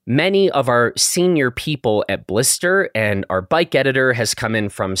assembled many of our senior people at Blister, and our bike editor has come in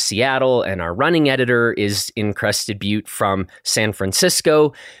from Seattle, and our running editor is in Crested Butte from San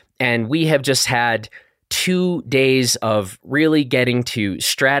Francisco. And we have just had 2 days of really getting to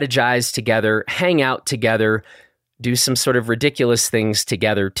strategize together, hang out together, do some sort of ridiculous things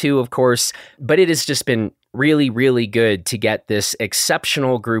together too, of course. But it has just been really, really good to get this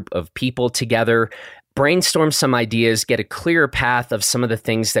exceptional group of people together, brainstorm some ideas, get a clear path of some of the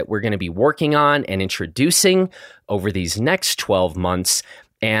things that we're going to be working on and introducing over these next 12 months.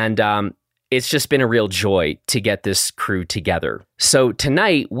 And it's just been a real joy to get this crew together. So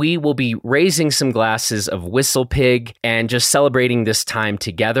tonight, we will be raising some glasses of Whistle Pig and just celebrating this time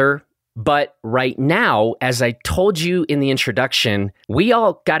together. But right now, as I told you in the introduction, we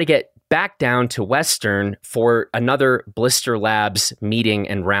all got to get back down to Western for another Blister Labs meeting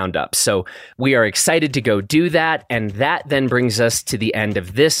and roundup. So we are excited to go do that. And that then brings us to the end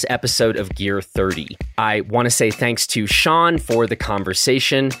of this episode of Gear 30. I want to say thanks to Sean for the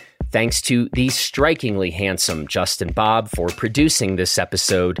conversation. Thanks to the strikingly handsome Justin Bob for producing this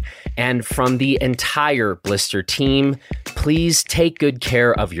episode. And from the entire Blister team, please take good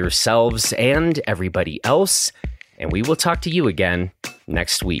care of yourselves and everybody else. And we will talk to you again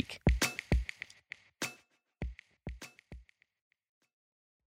next week.